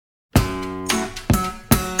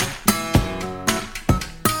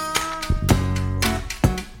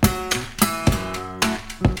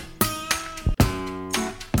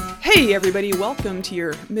Hey everybody, welcome to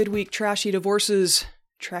your midweek Trashy Divorces,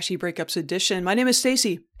 Trashy Breakups edition. My name is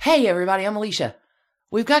Stacy. Hey everybody, I'm Alicia.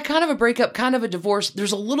 We've got kind of a breakup, kind of a divorce.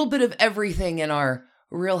 There's a little bit of everything in our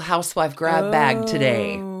Real Housewife grab bag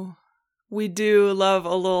today. We do love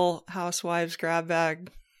a little Housewives grab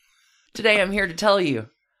bag. Today I'm here to tell you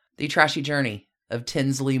the trashy journey of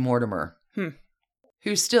Tinsley Mortimer,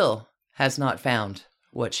 who still has not found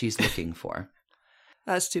what she's looking for.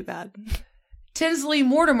 That's too bad. Tinsley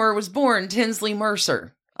Mortimer was born Tinsley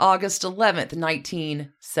Mercer, August 11th,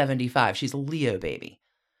 1975. She's a Leo baby.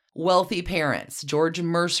 Wealthy parents, George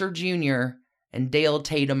Mercer Jr. and Dale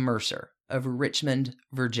Tatum Mercer of Richmond,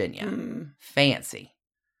 Virginia. Fancy.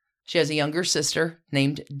 She has a younger sister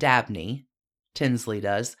named Dabney. Tinsley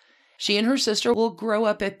does. She and her sister will grow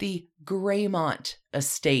up at the Graymont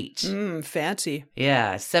Estate. Fancy.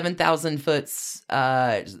 Yeah, 7,000 foot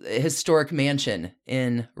historic mansion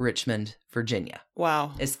in Richmond, Virginia.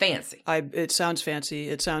 Wow. It's fancy. It sounds fancy.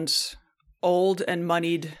 It sounds old and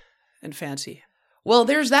moneyed and fancy. Well,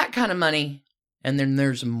 there's that kind of money, and then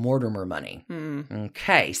there's Mortimer money.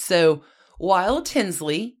 Okay, so while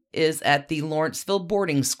Tinsley is at the Lawrenceville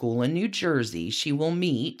boarding school in New Jersey, she will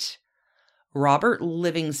meet Robert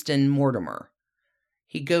Livingston Mortimer.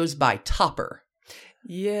 He goes by Topper.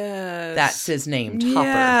 Yes. That's his name, Topper.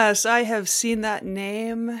 Yes, I have seen that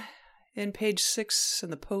name in page 6 in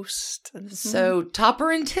the Post. So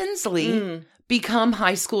Topper and Tinsley become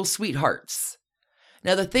high school sweethearts.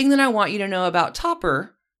 Now, the thing that I want you to know about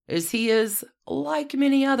Topper is he is, like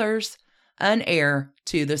many others, an heir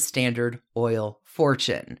to the Standard Oil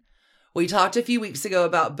fortune. We talked a few weeks ago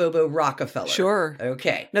about Bobo Rockefeller. Sure.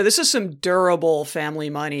 Okay. Now, this is some durable family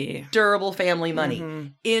money. Durable family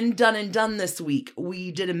money. In Done and Done this week,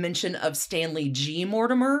 we did a mention of Stanley G.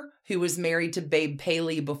 Mortimer, who was married to Babe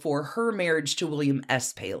Paley before her marriage to William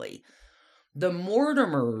S. Paley. The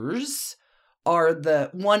Mortimers are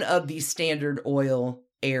one of the Standard Oil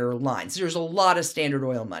airlines. There's a lot of Standard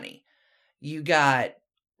Oil money. You got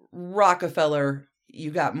Rockefeller, you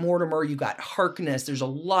got Mortimer, you got Harkness. There's a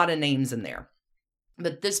lot of names in there.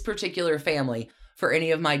 But this particular family, for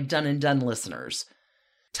any of my Done and Done listeners,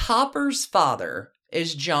 Topper's father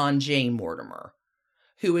is John J. Mortimer,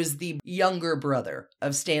 who is the younger brother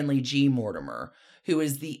of Stanley G. Mortimer, who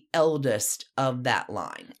is the eldest of that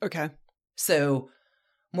line. Okay. So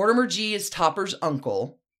Mortimer G. is Topper's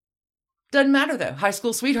uncle. Doesn't matter, though. High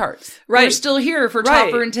school sweethearts. Right. We're still here for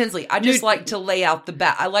Topper and Tinsley. I just like to lay out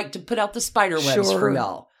I like to put out the spider webs for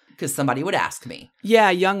y'all, because somebody would ask me. Yeah,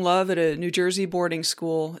 young love at a New Jersey boarding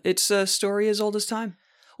school. It's a story as old as time.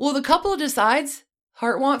 Well, the couple decides,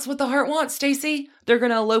 heart wants what the heart wants, Stacy. They're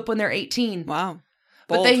going to elope when they're 18. Wow.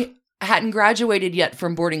 Bold. But they hadn't graduated yet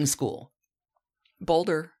from boarding school.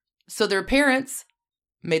 Bolder. So their parents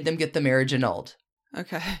made them get the marriage annulled.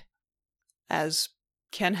 Okay. As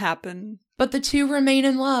can happen. But the two remain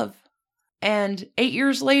in love. And 8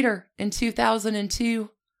 years later, in 2002,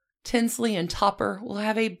 Tinsley and Topper will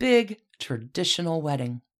have a big traditional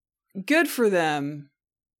wedding. Good for them.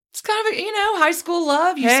 It's kind of a, high school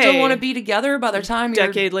love. You still want to be together by the time you're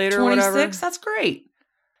decade later, 26. whatever. That's great.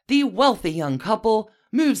 The wealthy young couple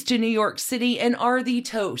moves to New York City and are the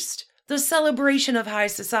toast, the celebration of high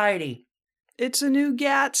society. It's a new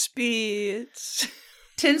Gatsby.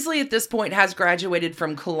 Tinsley at this point has graduated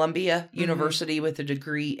from Columbia University with a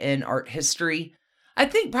degree in art history. I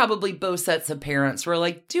think probably both sets of parents were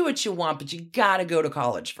like, do what you want, but you gotta go to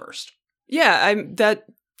college first. Yeah, that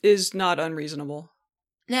is not unreasonable.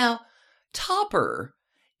 Now, Topper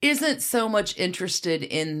isn't so much interested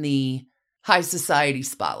in the high society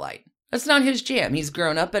spotlight. That's not his jam. He's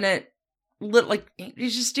grown up in it, like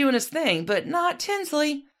he's just doing his thing, but not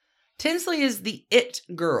Tinsley. Tinsley is the it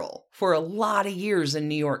girl for a lot of years in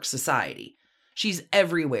New York society. She's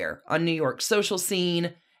everywhere on New York's social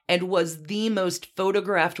scene and was the most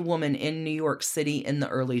photographed woman in New York City in the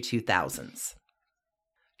early 2000s.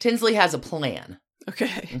 Tinsley has a plan.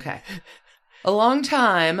 Okay. A long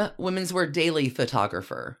time Women's Wear Daily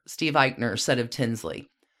photographer Steve Eichner said of Tinsley,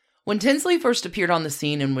 when Tinsley first appeared on the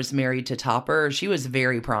scene and was married to Topper, she was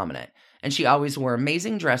very prominent. And she always wore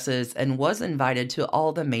amazing dresses and was invited to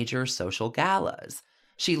all the major social galas.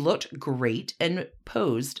 She looked great and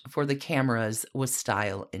posed for the cameras with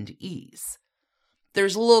style and ease.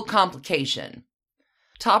 There's a little complication.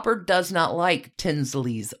 Topper does not like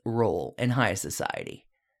Tinsley's role in high society.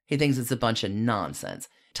 He thinks it's a bunch of nonsense.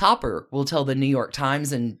 Topper will tell the New York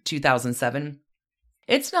Times in 2007,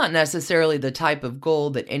 it's not necessarily the type of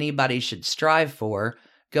goal that anybody should strive for,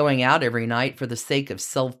 going out every night for the sake of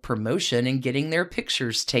self-promotion and getting their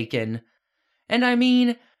pictures taken. And I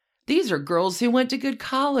mean, these are girls who went to good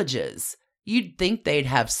colleges. You'd think they'd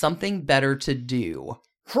have something better to do.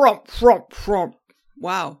 Frump.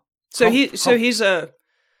 Wow. So Hump. he's a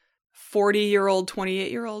 40-year-old,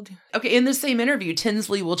 28-year-old. Okay, in the same interview,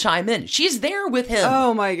 Tinsley will chime in. She's there with him.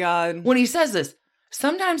 Oh my God. When he says this,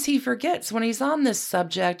 sometimes he forgets when he's on this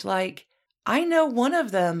subject, like, I know one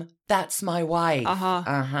of them, that's my wife.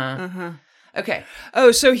 Okay.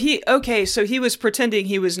 Oh, so he was pretending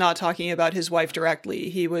he was not talking about his wife directly.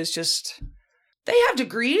 He was just... They have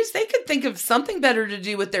degrees. They could think of something better to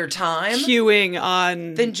do with their time. Queuing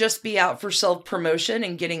on... Than just be out for self-promotion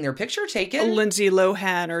and getting their picture taken. Lindsay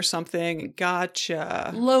Lohan or something.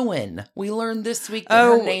 Gotcha. Lohan. We learned this week that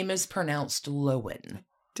her name is pronounced Lohan.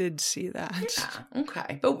 Did see that. Yeah,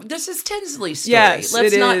 okay. But this is Tinsley's story. Yes,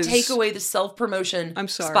 Let's not is. take away the self-promotion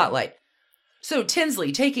spotlight. So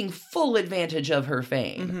Tinsley, taking full advantage of her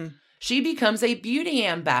fame, she becomes a beauty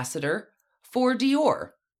ambassador for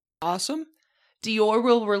Dior. Awesome. Dior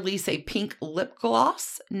will release a pink lip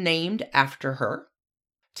gloss named after her.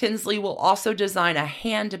 Tinsley will also design a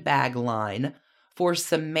handbag line for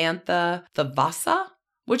Samantha Thavasa,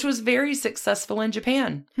 which was very successful in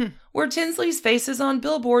Japan, where Tinsley's face is on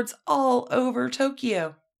billboards all over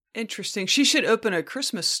Tokyo. Interesting. She should open a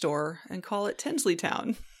Christmas store and call it Tinsley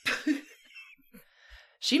Town.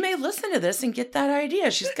 She may listen to this and get that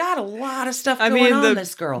idea. She's got a lot of stuff going on,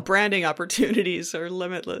 this girl. Branding opportunities are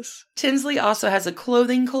limitless. Tinsley also has a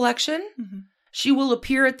clothing collection. She will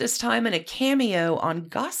appear at this time in a cameo on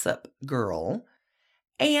Gossip Girl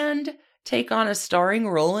and take on a starring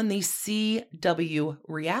role in the CW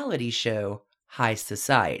reality show High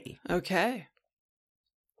Society. Okay.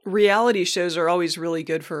 Reality shows are always really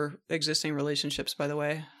good for existing relationships, by the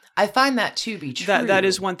way. I find that to be true. That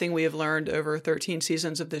is one thing we have learned over 13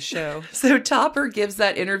 seasons of this show. So Topper gives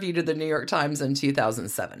that interview to the New York Times in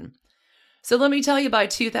 2007. So let me tell you, by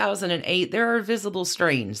 2008, there are visible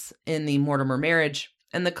strains in the Mortimer marriage,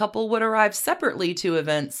 and the couple would arrive separately to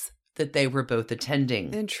events that they were both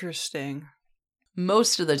attending. Interesting.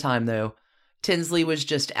 Most of the time, though, Tinsley was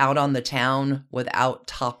just out on the town without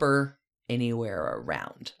Topper anywhere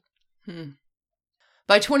around.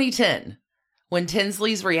 By 2010, when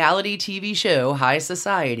Tinsley's reality TV show, High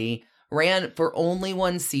Society, ran for only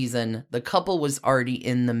one season, the couple was already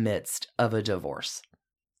in the midst of a divorce.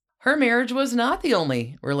 Her marriage was not the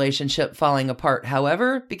only relationship falling apart,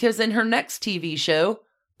 however, because in her next TV show,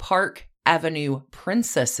 Park Avenue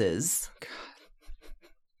Princesses,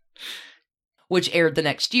 which aired the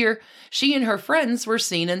next year, she and her friends were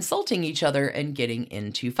seen insulting each other and getting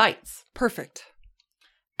into fights. Perfect.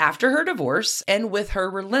 After her divorce, and with her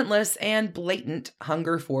relentless and blatant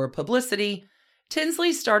hunger for publicity,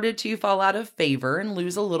 Tinsley started to fall out of favor and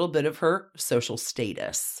lose a little bit of her social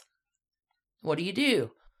status. What do?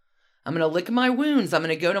 I'm going to lick my wounds. I'm going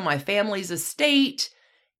to go to my family's estate,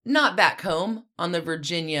 not back home on the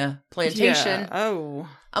Virginia plantation. Yeah. Oh.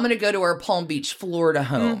 I'm going to go to our Palm Beach, Florida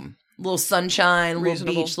home. Little sunshine,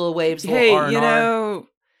 Reasonable. Little beach, little waves, Hey, little R&R.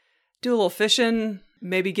 Do a little fishing.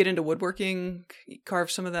 Maybe get into woodworking, carve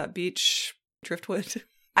some of that beach driftwood.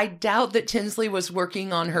 I doubt that Tinsley was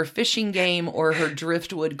working on her fishing game or her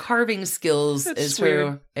driftwood carving skills as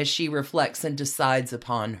she reflects and decides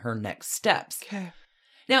upon her next steps. Okay.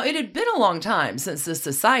 Now, it had been a long time since the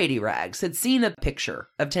Society Rags had seen a picture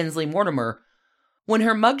of Tinsley Mortimer when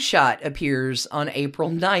her mugshot appears on April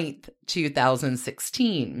 9th,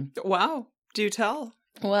 2016. Wow. Do tell.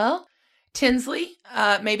 Well, Tinsley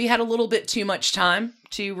maybe had a little bit too much time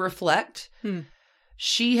to reflect.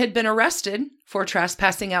 She had been arrested for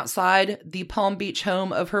trespassing outside the Palm Beach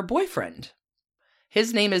home of her boyfriend.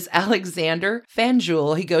 His name is Alexander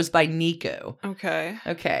Fanjul. He goes by Nico.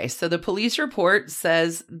 Okay, so the police report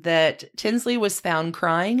says that Tinsley was found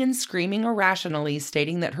crying and screaming irrationally,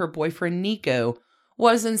 stating that her boyfriend Nico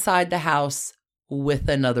was inside the house with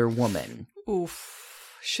another woman. Oof.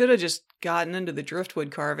 Should have just gotten into the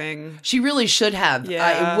driftwood carving. She really should have.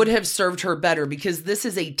 Yeah. It would have served her better because this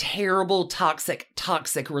is a terrible,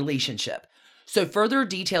 toxic relationship. So further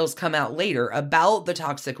details come out later about the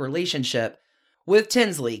toxic relationship with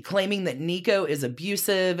Tinsley, claiming that Nico is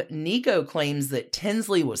abusive. Nico claims that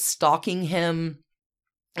Tinsley was stalking him.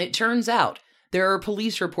 It turns out there are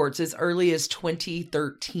police reports as early as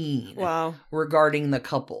 2013 regarding the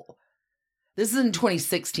couple. This is in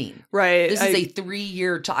 2016. Right. This is a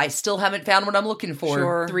 3-year... I still haven't found what I'm looking for.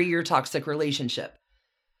 Sure. 3-year toxic relationship.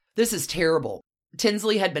 This is terrible.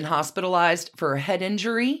 Tinsley had been hospitalized for a head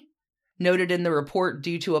injury, noted in the report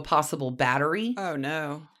due to a possible battery. Oh,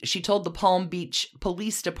 no. She told the Palm Beach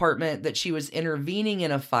Police Department that she was intervening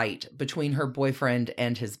in a fight between her boyfriend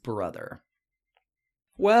and his brother.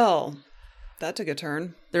 Well, that took a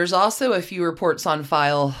turn. There's also a few reports on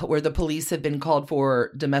file where the police have been called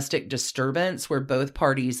for domestic disturbance, where both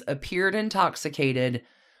parties appeared intoxicated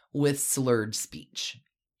with slurred speech.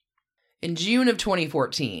 In June of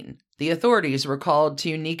 2014, the authorities were called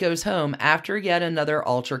to Nico's home after yet another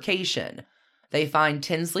altercation. They find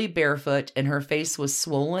Tinsley barefoot and her face was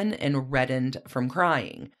swollen and reddened from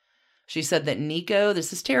crying. She said that Nico,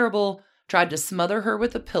 this is terrible, tried to smother her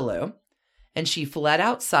with a pillow, and she fled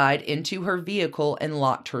outside into her vehicle and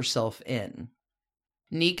locked herself in.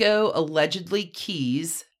 Nico allegedly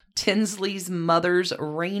keys Tinsley's mother's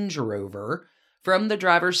Range Rover from the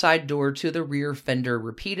driver's side door to the rear fender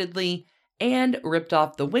repeatedly and ripped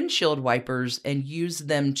off the windshield wipers and used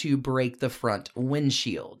them to break the front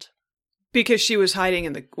windshield. Because she was hiding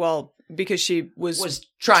in the, well, because she was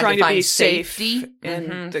trying to find be safety safe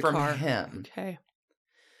in the from car. him. Okay.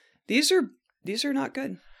 These are not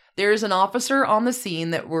good. There is an officer on the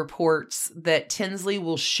scene that reports that Tinsley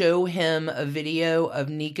will show him a video of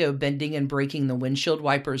Nico bending and breaking the windshield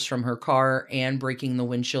wipers from her car and breaking the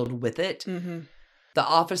windshield with it. Mm-hmm. The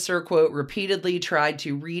officer, quote, repeatedly tried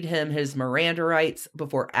to read him his Miranda rights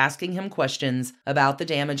before asking him questions about the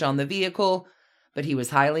damage on the vehicle, but he was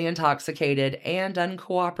highly intoxicated and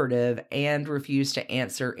uncooperative and refused to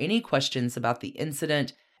answer any questions about the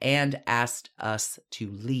incident and asked us to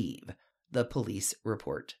leave, the police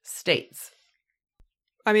report states.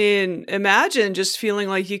 I mean, imagine just feeling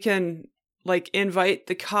like you can, like, invite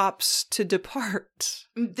the cops to depart.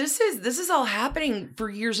 This is all happening for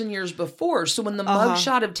years and years before. So when the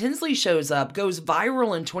mugshot of Tinsley shows up, goes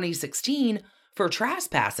viral in 2016 for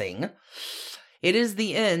trespassing, it is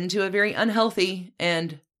the end to a very unhealthy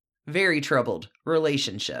and very troubled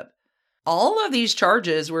relationship. All of these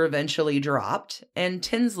charges were eventually dropped, and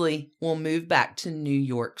Tinsley will move back to New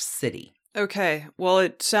York City. Okay, well,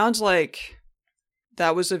 it sounds like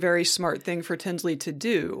that was a very smart thing for Tinsley to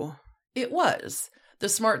do. It was. The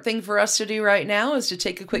smart thing for us to do right now is to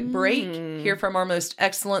take a quick break, hear from our most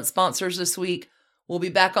excellent sponsors this week. We'll be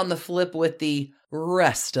back on the flip with the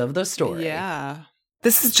rest of the story. Yeah.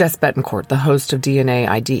 This is Jess Betancourt, the host of DNA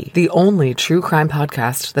ID, the only true crime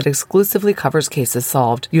podcast that exclusively covers cases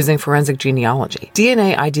solved using forensic genealogy.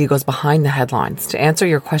 DNA ID goes behind the headlines to answer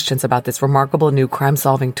your questions about this remarkable new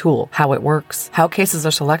crime-solving tool, how it works, how cases are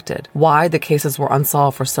selected, why the cases were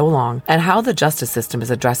unsolved for so long, and how the justice system is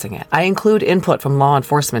addressing it. I include input from law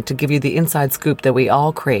enforcement to give you the inside scoop that we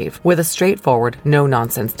all crave, with a straightforward,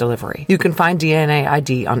 no-nonsense delivery. You can find DNA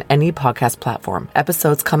ID on any podcast platform.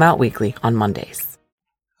 Episodes come out weekly on Mondays.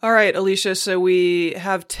 All right, Alicia, so we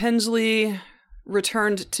have Tinsley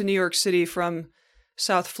returned to New York City from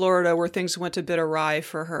South Florida, where things went a bit awry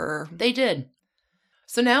for her. They did.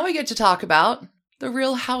 So now we get to talk about the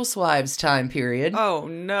Real Housewives time period. Oh,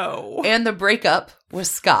 no. And the breakup with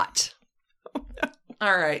Scott. Oh, no.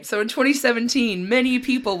 All right, so in 2017, many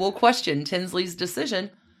people will question Tinsley's decision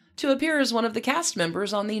to appear as one of the cast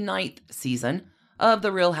members on the 9th season of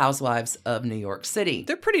The Real Housewives of New York City.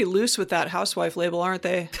 They're pretty loose with that housewife label, aren't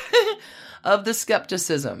they? Of the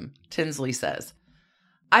skepticism, Tinsley says.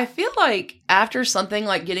 I feel like after something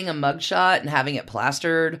like getting a mugshot and having it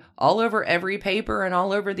plastered all over every paper and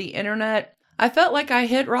all over the internet, I felt like I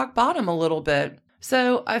hit rock bottom a little bit.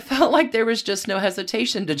 So I felt like there was just no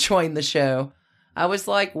hesitation to join the show. I was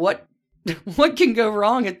like, what can go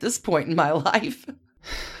wrong at this point in my life?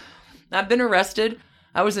 I've been arrested.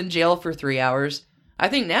 I was in jail for 3 hours. I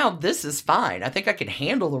think now this is fine. I think I can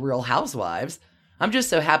handle the Real Housewives. I'm just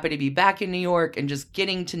so happy to be back in New York and just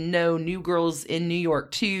getting to know new girls in New York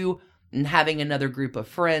too and having another group of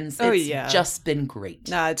friends. It's just been great.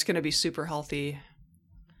 Nah, it's going to be super healthy,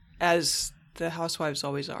 as the housewives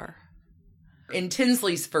always are. In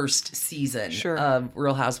Tinsley's first season of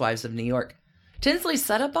Real Housewives of New York, Tinsley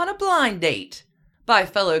set up on a blind date by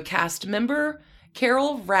fellow cast member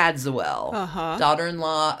Carol Radziwill,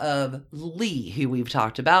 daughter-in-law of Lee, who we've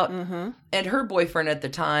talked about, and her boyfriend at the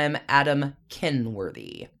time, Adam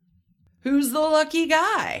Kenworthy. Who's the lucky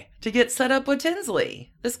guy to get set up with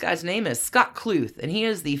Tinsley? This guy's name is Scott Kluth, and he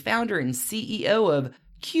is the founder and CEO of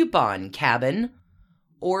Coupon Cabin,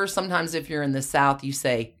 or sometimes if you're in the South, you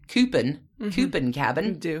say Coupon Cabin.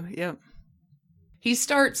 You do, yep. He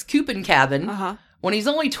starts Coupon Cabin when he's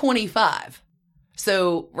only 25.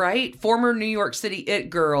 So, right, former New York City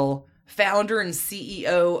it girl, founder and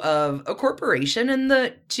CEO of a corporation, and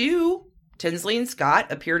the two, Tinsley and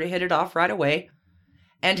Scott, appear to hit it off right away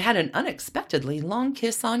and had an unexpectedly long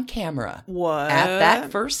kiss on camera. What? At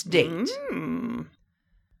that first date.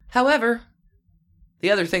 However,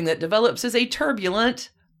 the other thing that develops is a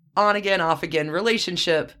turbulent, on-again, off-again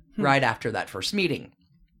relationship right after that first meeting.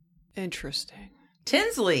 Interesting.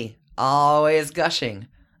 Tinsley always gushing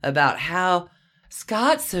about how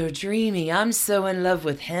Scott's so dreamy. I'm so in love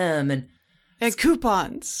with him. And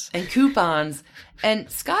coupons. And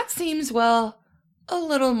Scott seems, well, a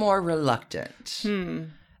little more reluctant.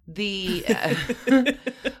 The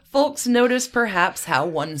folks notice perhaps how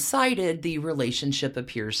one-sided the relationship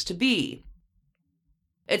appears to be.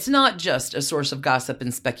 It's not just a source of gossip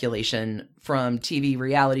and speculation from TV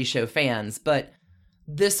reality show fans, but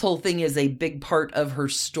this whole thing is a big part of her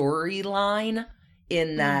storyline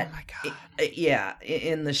in that, Oh my God.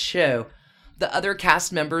 in the show. The other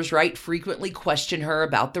cast members, right, frequently question her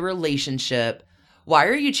about the relationship. Why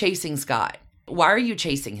are you chasing Scott? Why are you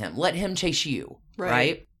chasing him? Let him chase you,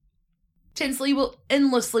 right? Tinsley will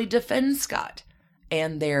endlessly defend Scott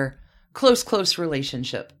and their close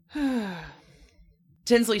relationship.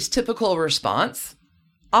 Tinsley's typical response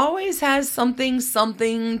always has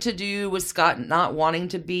something to do with Scott not wanting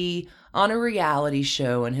to be on a reality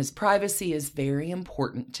show, and his privacy is very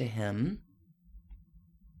important to him.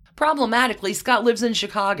 Problematically, Scott lives in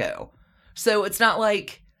Chicago, so it's not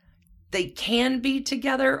like they can be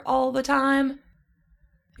together all the time.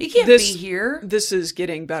 He can't be here. This is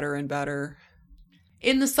getting better and better.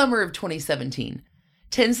 In the summer of 2017,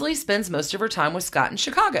 Tinsley spends most of her time with Scott in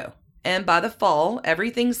Chicago. And by the fall,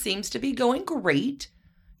 everything seems to be going great.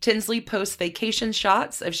 Tinsley posts vacation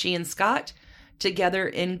shots of she and Scott together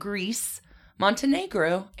in Greece,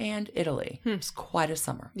 Montenegro, and Italy. It's quite a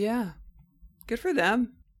summer. Yeah. Good for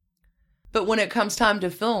them. But when it comes time to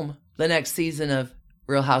film the next season of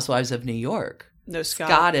Real Housewives of New York, No Scott.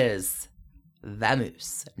 Scott is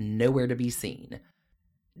vamoose, nowhere to be seen.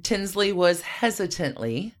 Tinsley was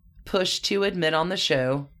hesitantly pushed to admit on the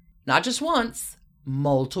show, not just once,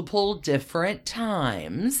 multiple different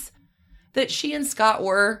times, that she and Scott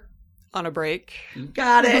were On a break.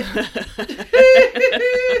 got it.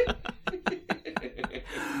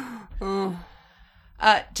 Oh.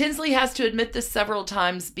 Tinsley has to admit this several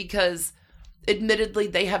times because admittedly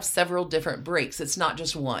they have several different breaks. It's not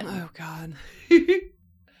just one. Oh, God.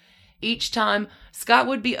 Each time, Scott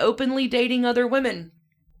would be openly dating other women.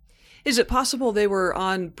 Is it possible they were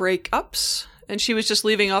on breakups and she was just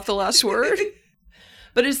leaving off the last word?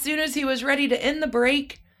 But as soon as he was ready to end the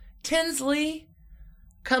break, Tinsley,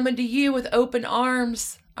 coming to you with open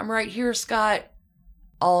arms. I'm right here, Scott.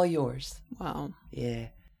 All yours. Wow. Yeah.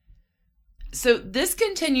 So this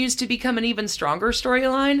continues to become an even stronger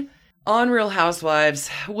storyline on Real Housewives,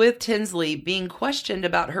 with Tinsley being questioned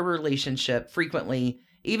about her relationship frequently,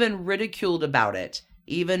 even ridiculed about it,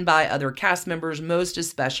 even by other cast members, most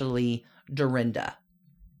especially Dorinda.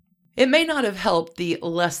 It may not have helped the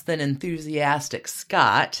less than enthusiastic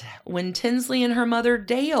Scott when Tinsley and her mother,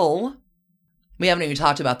 Dale, we haven't even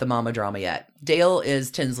talked about the mama drama yet. Dale is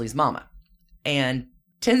Tinsley's mama. And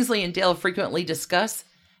Tinsley and Dale frequently discuss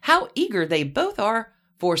how eager they both are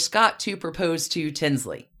for Scott to propose to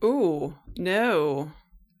Tinsley. Ooh, no.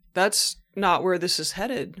 That's not where this is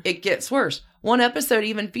headed. It gets worse. One episode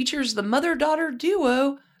even features the mother-daughter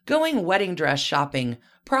duo going wedding dress shopping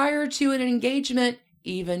prior to an engagement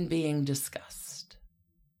even being discussed.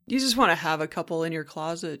 You just want to have a couple in your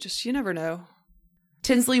closet. Just, you never know.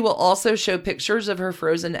 Tinsley will also show pictures of her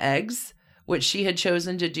frozen eggs, which she had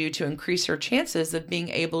chosen to do to increase her chances of being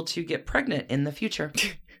able to get pregnant in the future.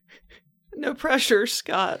 No pressure,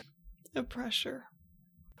 Scott. No pressure.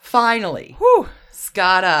 Finally,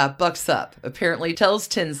 Scott bucks up, apparently tells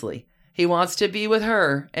Tinsley he wants to be with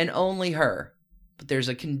her and only her. But there's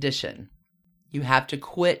a condition. You have to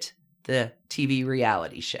quit the TV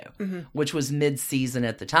reality show, which was mid-season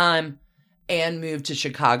at the time, and move to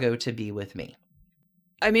Chicago to be with me.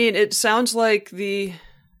 I mean, it sounds like the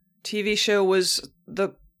TV show was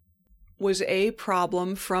a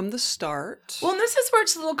problem from the start. Well, and this is where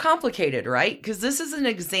it's a little complicated, right? Because this is an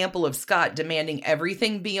example of Scott demanding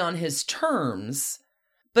everything be on his terms.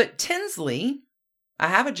 But Tinsley, I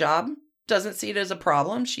have a job, doesn't see it as a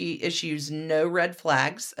problem. She issues no red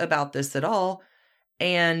flags about this at all,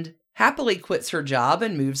 and happily quits her job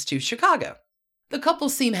and moves to Chicago. The couple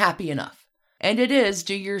seem happy enough. And it is,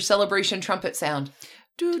 do your celebration trumpet sound.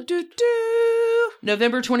 Do, do, do.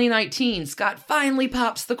 November 2019, Scott finally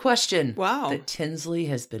pops the question. Wow. That Tinsley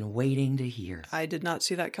has been waiting to hear. I did not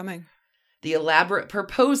see that coming. The elaborate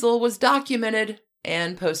proposal was documented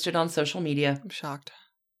and posted on social media. I'm shocked.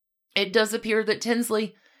 It does appear that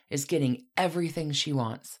Tinsley is getting everything she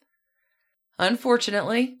wants.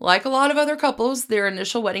 Unfortunately, like a lot of other couples, their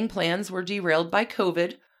initial wedding plans were derailed by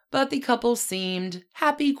COVID, but the couple seemed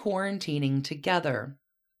happy quarantining together.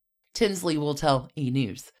 Tinsley will tell E!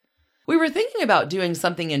 News, "We were thinking about doing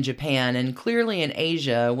something in Japan and clearly in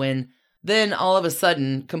Asia when then all of a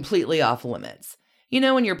sudden completely off limits.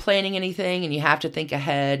 When you're planning anything and you have to think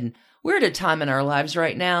ahead, and we're at a time in our lives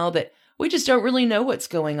right now that we just don't really know what's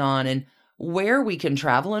going on and where we can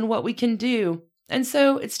travel and what we can do. And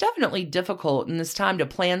so it's definitely difficult in this time to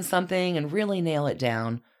plan something and really nail it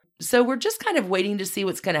down. So we're just kind of waiting to see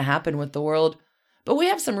what's going to happen with the world. But we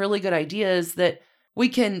have some really good ideas that we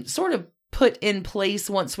can sort of put in place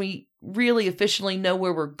once we really officially know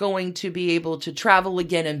where we're going to be able to travel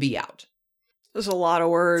again and be out. There's a lot of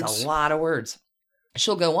words. It's a lot of words.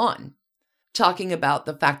 She'll go on, talking about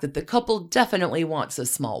the fact that the couple definitely wants a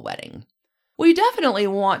small wedding. We definitely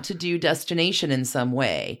want to do destination in some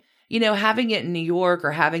way. Having it in New York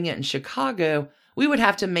or having it in Chicago, we would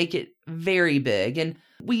have to make it very big. And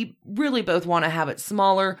we really both want to have it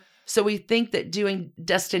smaller. So we think that doing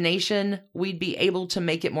destination, we'd be able to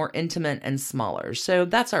make it more intimate and smaller. So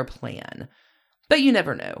that's our plan. But you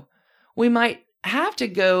never know. We might have to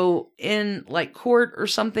go in like court or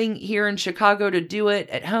something here in Chicago to do it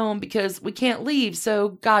at home because we can't leave. So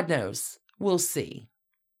God knows. We'll see.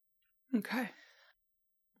 Okay.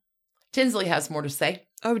 Tinsley has more to say.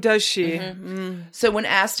 Oh, does she? Mm-hmm. Mm. So when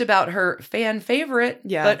asked about her fan favorite,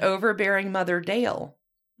 but overbearing mother, Dale,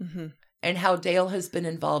 and how Dale has been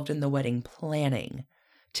involved in the wedding planning,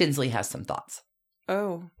 Tinsley has some thoughts.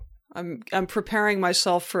 Oh, I'm preparing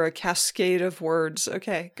myself for a cascade of words.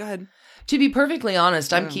 Okay, go ahead. To be perfectly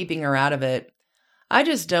honest, I'm keeping her out of it. I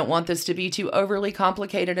just don't want this to be too overly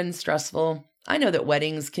complicated and stressful. I know that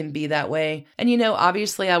weddings can be that way. And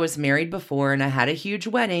obviously I was married before and I had a huge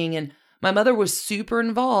wedding and my mother was super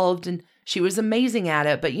involved and she was amazing at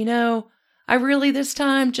it. But I really this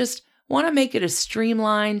time just want to make it as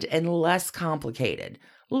streamlined and less complicated,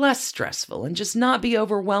 less stressful, and just not be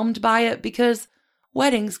overwhelmed by it because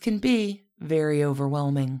weddings can be very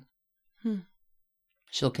overwhelming.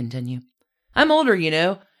 She'll continue. I'm older,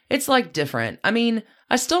 It's like different. I mean,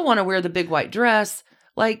 I still want to wear the big white dress.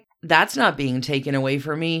 Like, that's not being taken away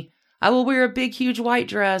from me. I will wear a big, huge white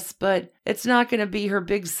dress, but it's not going to be her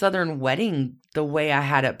big Southern wedding the way I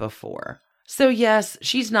had it before. So yes,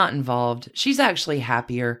 she's not involved. She's actually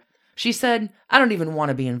happier. She said, I don't even want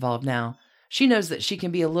to be involved now. She knows that she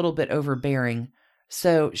can be a little bit overbearing.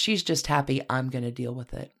 So she's just happy I'm going to deal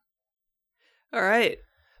with it. All right.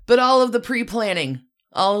 But all of the pre-planning,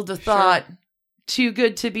 all of the thought, too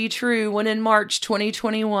good to be true, when in March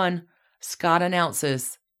 2021, Scott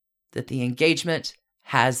announces that the engagement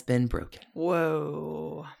has been broken.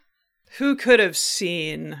 Whoa. Who could have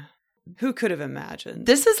seen? Who could have imagined?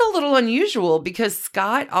 This is a little unusual because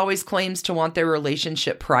Scott always claims to want their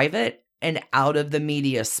relationship private and out of the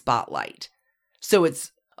media spotlight. So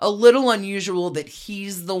it's a little unusual that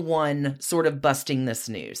he's the one sort of busting this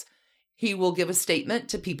news. He will give a statement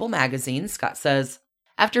to People magazine. Scott says,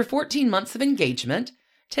 after 14 months of engagement,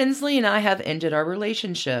 Tinsley and I have ended our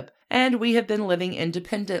relationship, and we have been living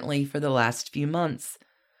independently for the last few months.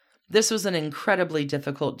 This was an incredibly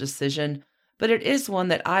difficult decision, but it is one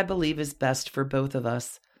that I believe is best for both of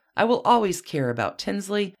us. I will always care about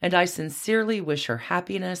Tinsley, and I sincerely wish her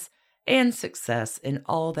happiness and success in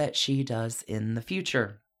all that she does in the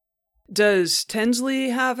future. Does Tinsley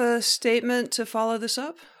have a statement to follow this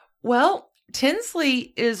up? Well,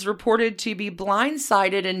 Tinsley is reported to be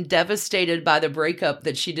blindsided and devastated by the breakup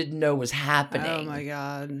that she didn't know was happening. Oh my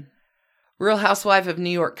God. Real Housewife of New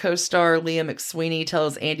York co-star Leah McSweeney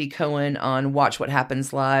tells Andy Cohen on Watch What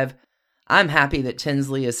Happens Live, I'm happy that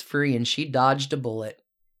Tinsley is free and she dodged a bullet.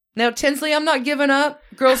 Now, Tinsley, I'm not giving up.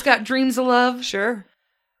 Girl's got dreams of love. Sure.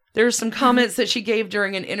 There's some comments that she gave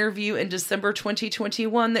during an interview in December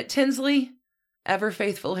 2021 that Tinsley, ever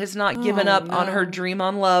faithful, has not given up on her dream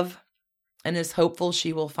on love and is hopeful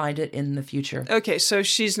she will find it in the future. Okay, so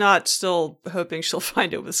she's not still hoping she'll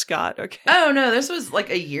find it with Scott. Okay. Oh, no, this was like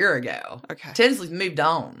a year ago. Okay. Tinsley's moved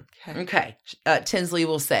on. Okay. Tinsley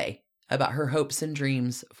will say about her hopes and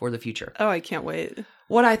dreams for the future. Oh, I can't wait.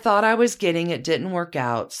 What I thought I was getting, it didn't work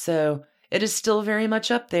out, so it is still very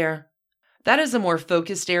much up there. That is a more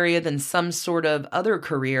focused area than some sort of other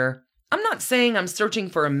career. I'm not saying I'm searching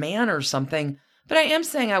for a man or something, but I am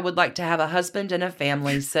saying I would like to have a husband and a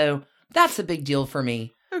family, so that's a big deal for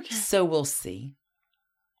me. Okay. So we'll see.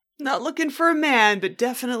 Not looking for a man, but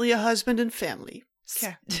definitely a husband and family.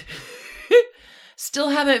 Okay. Still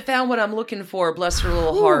haven't found what I'm looking for, bless her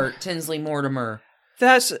little heart, Tinsley Mortimer.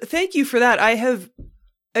 Thank you for that.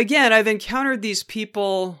 I've encountered these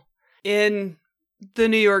people in the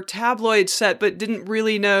New York tabloid set, but didn't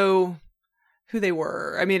really know who they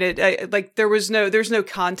were. I mean, there's no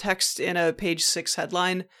context in a page 6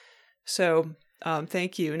 headline. So,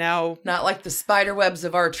 thank you. Now, not like the spider webs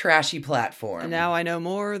of our trashy platform. Now I know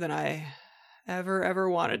more than I ever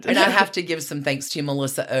wanted to. And I have to give some thanks to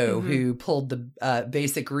Melissa O, who pulled the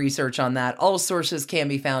basic research on that. All sources can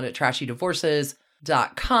be found at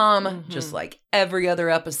trashydivorces.com, just like every other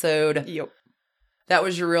episode. Yep. That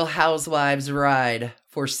was your Real Housewives ride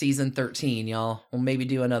for season 13, y'all. We'll maybe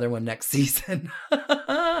do another one next season.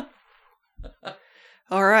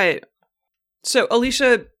 All right. So,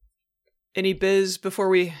 Alicia, any biz before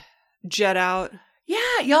we jet out?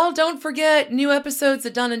 Yeah, y'all don't forget new episodes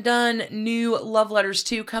of Done and Done, new Love Letters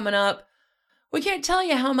 2 coming up. We can't tell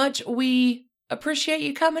you how much we appreciate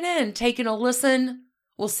you coming in, taking a listen.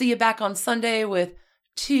 We'll see you back on Sunday with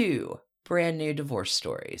 2 brand new divorce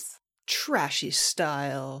stories. Trashy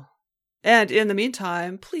style. And in the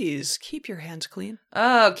meantime, please keep your hands clean.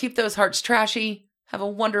 Oh, keep those hearts trashy. Have a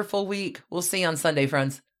wonderful week. We'll see you on Sunday,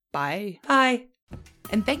 friends. Bye. Bye.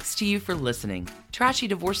 And thanks to you for listening. Trashy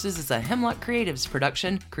Divorces is a Hemlock Creatives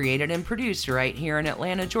production, created and produced right here in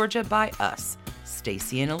Atlanta, Georgia by us,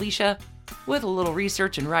 Stacy and Alicia, with a little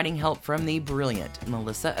research and writing help from the brilliant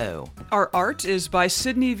Melissa O. Our art is by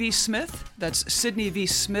Sydney V. Smith. That's Sydney V.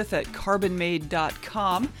 Smith at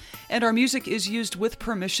carbonmade.com. And our music is used with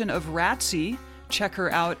permission of Ratsy. Check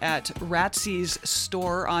her out at Ratsy's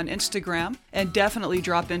store on Instagram, and definitely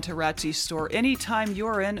drop into Ratsy's store anytime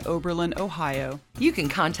you're in Oberlin, Ohio. You can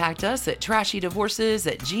contact us at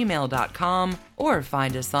trashydivorces@gmail.com or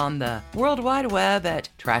find us on the World Wide Web at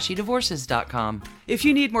trashydivorces.com. If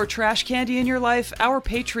you need more trash candy in your life, our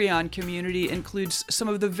Patreon community includes some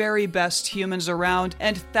of the very best humans around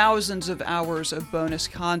and thousands of hours of bonus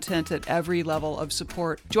content at every level of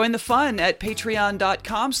support. Join the fun at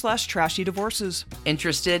patreon.com/trashydivorces.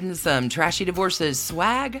 Interested in some Trashy Divorces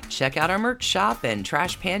swag? Check out our merch shop and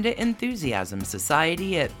Trash Panda Enthusiasm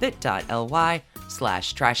Society at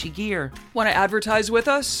bit.ly/trashygear. Want to advertise with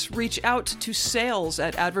us? Reach out to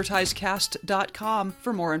sales@advertisecast.com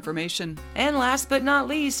for more information. And last but not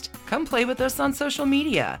least, come play with us on social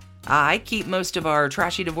media. I keep most of our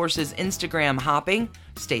Trashy Divorces Instagram hopping.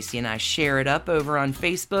 Stacy and I share it up over on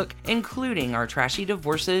Facebook, including our Trashy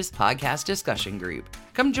Divorces podcast discussion group.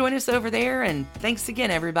 Come join us over there, and thanks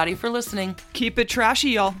again, everybody, for listening. Keep it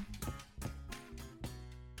trashy, y'all.